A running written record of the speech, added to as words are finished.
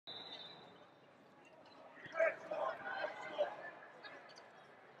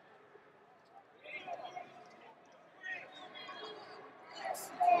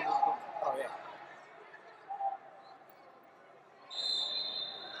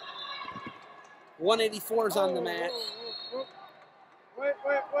184's on the mat. Wait.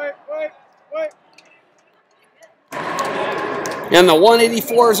 And the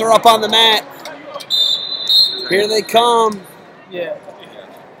 184s are up on the mat. Here they come. Yeah.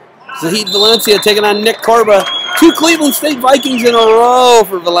 Zahid Valencia taking on Nick Corba. 2 Cleveland State Vikings in a row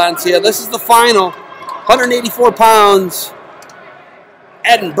for Valencia. This is the final. 184 pounds.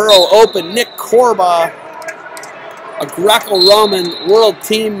 Edinburgh Open. Nick Corba, a Greco-Roman world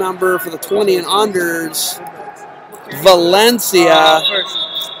team member for the 20 and unders. Valencia,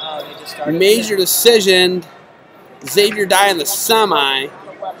 major decision. Xavier Dye in the semi.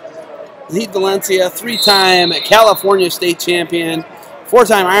 Zahid Valencia, 3-time California state champion,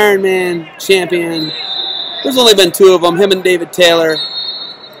 4-time Ironman champion. There's only been 2 of them, him and David Taylor.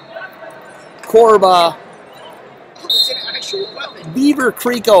 Corba, Beaver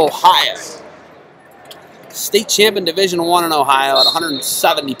Creek, Ohio. State champion Division I in Ohio at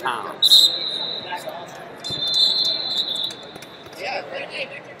 170 pounds.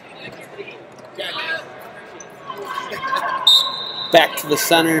 Back to the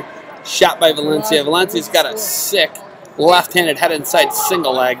center. Shot by Valencia. Valencia's got a sick left-handed head inside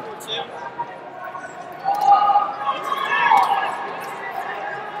single leg.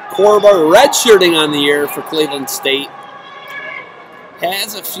 Corba redshirting on the year for Cleveland State.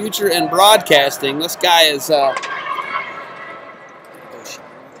 Has a future in broadcasting. This guy is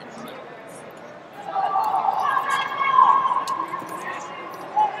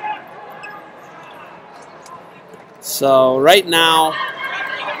so right now,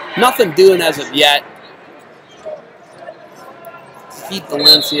 nothing doing as of yet. Zahid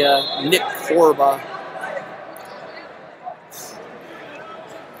Valencia, Nick Corba.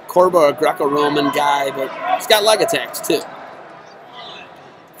 Corba, a Greco-Roman guy, but he's got leg attacks too.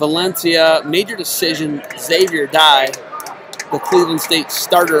 Valencia, major decision, Xavier Dye, the Cleveland State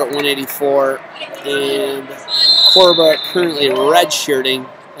starter at 184, and Corba currently redshirting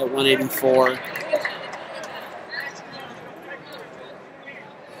at 184.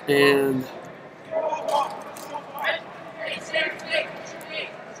 And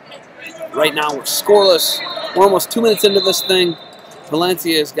right now we're scoreless. We're almost 2 minutes into this thing.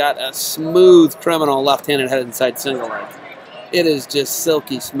 Valencia's got a smooth criminal left-handed head inside single leg. It is just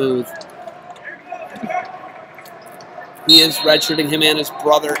silky smooth. He is redshirting, him and his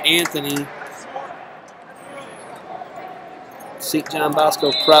brother Anthony. St. John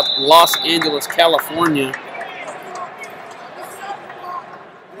Bosco Prep, Los Angeles, California.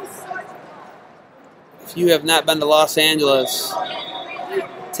 If you have not been to Los Angeles,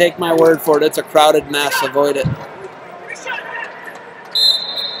 take my word for it, it's a crowded mess. Avoid it.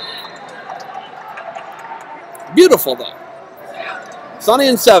 Beautiful though. Sunny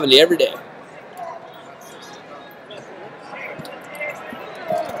and 70 every day.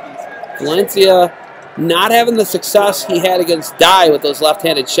 Valencia not having the success he had against Dye with those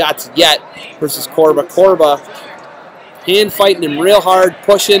left-handed shots yet versus Corba. Corba hand fighting him real hard,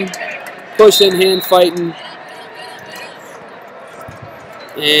 pushing, hand fighting.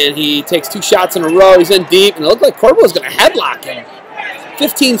 And he takes 2 shots in a row. He's in deep, and it looked like Corba was going to headlock him.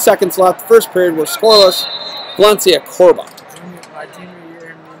 15 seconds left. First period, we're scoreless. Valencia, Corba.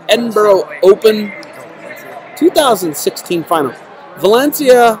 Edinburgh Open 2016 final.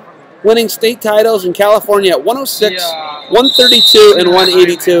 Valencia winning state titles in California at 106, 132, and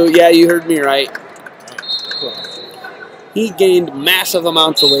 182. Yeah, you heard me right. He gained massive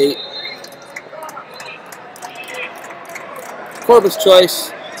amounts of weight. Corba's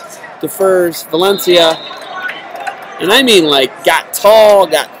choice defers. Valencia, and I mean like got tall,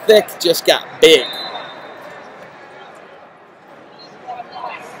 got thick, just got big.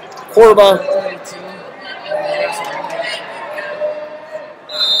 Corba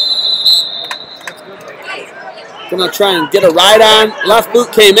gonna try and get a ride on. Left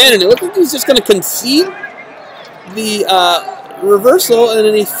boot came in, and it looked like he was just gonna concede the reversal, and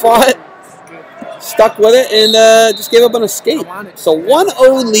then he fought, stuck with it, and just gave up an escape. So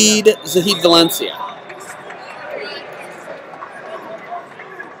 1-0 lead, Zahid Valencia.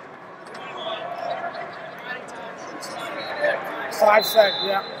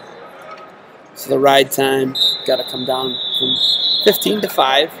 So the ride time got to come down from 15 to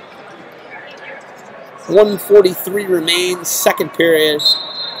 5. 1:43 remains, second period.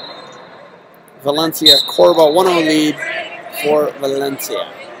 Valencia, Corba, 1-0 lead for Valencia.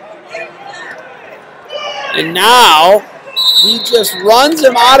 And now he just runs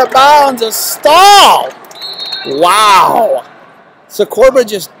him out of bounds, a stall. Wow. So Corba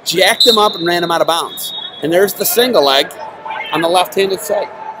just jacked him up and ran him out of bounds. And there's the single leg on the left-handed side.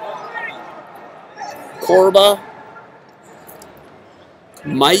 Corba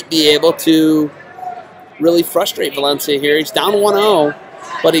might be able to really frustrate Valencia here. He's down 1-0,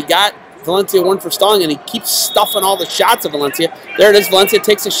 but he got Valencia one for stalling, and he keeps stuffing all the shots of Valencia. There it is. Valencia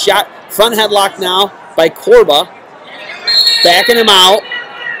takes a shot. Front headlock now by Corba. Backing him out.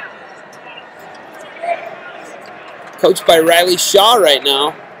 Coached by Riley Shaw right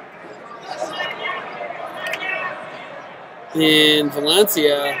now. And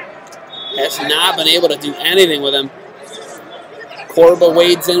Valencia has not been able to do anything with him. Corba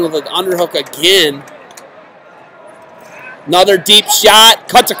wades in with an underhook again. Another deep shot.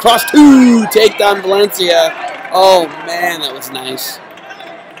 Cuts across two. Takedown Valencia. Oh, man, that was nice.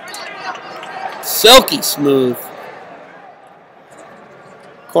 Silky smooth.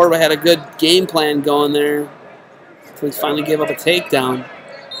 Corba had a good game plan going there until he finally gave up a takedown.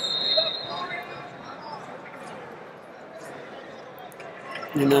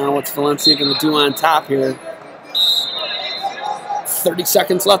 And now what's Valencia going to do on top here? 30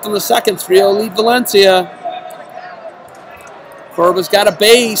 seconds left in the second. 3-0 lead Valencia. Corba's got a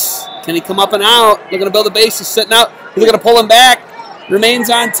base. Can he come up and out? Looking to build a base. He's sitting out. He's going to pull him back. Remains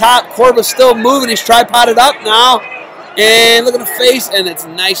on top. Corba's still moving. He's tripoded up now. And look at the face. And it's a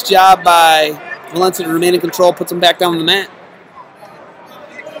nice job by Valencia to remain in control. Puts him back down on the mat.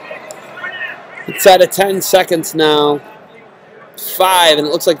 Inside of 10 seconds now. 5. And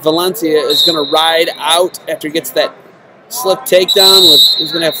it looks like Valencia is going to ride out after he gets that slip takedown.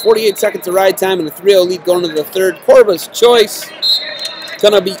 He's going to have 48 seconds of ride time and a 3-0 lead going into the third. Corba's choice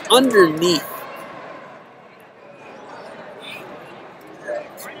going to be underneath.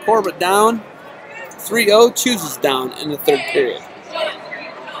 Corba down. 3-0 chooses down in the third period.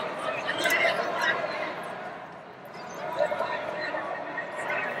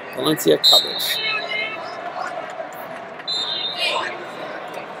 Valencia covers.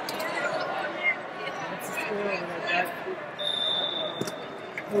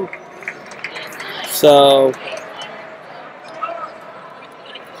 So,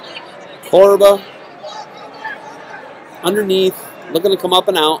 Corba underneath, looking to come up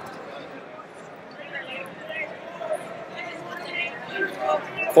and out.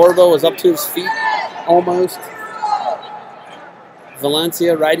 Corba was up to his feet almost.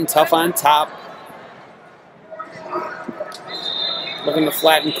 Valencia riding tough on top. Looking to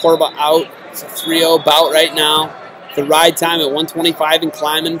flatten Corba out. It's a 3-0 bout right now. The ride time at 125 and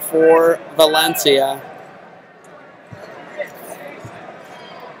climbing for Valencia.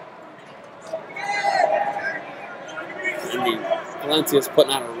 Valencia's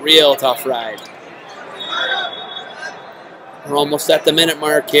putting on a real tough ride. We're almost at the minute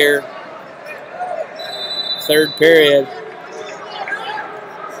mark here. Third period.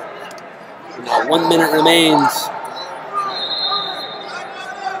 Now 1 minute remains.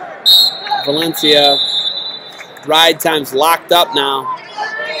 Valencia. Ride time's locked up now.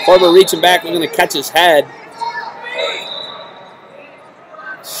 Corba reaching back, we're going to catch his head.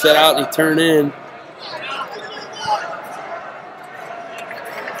 Sit out and he turn in.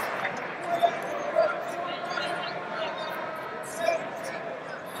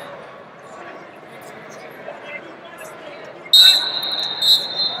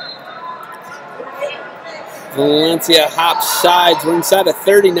 Valencia hops sides. We're inside of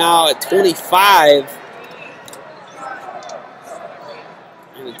 30 now at 25.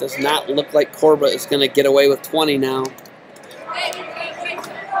 And it does not look like Corba is going to get away with 20 now.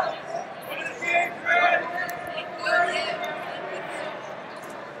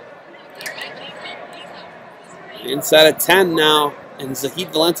 Inside of 10 now. And Zahid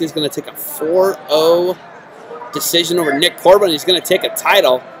Valencia is going to take a 4-0 decision over Nick Corba. And he's going to take a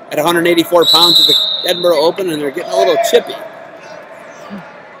title at 184 pounds at the Edinburgh Open, and they're getting a little chippy.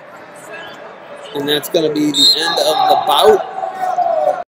 And that's going to be the end of the bout.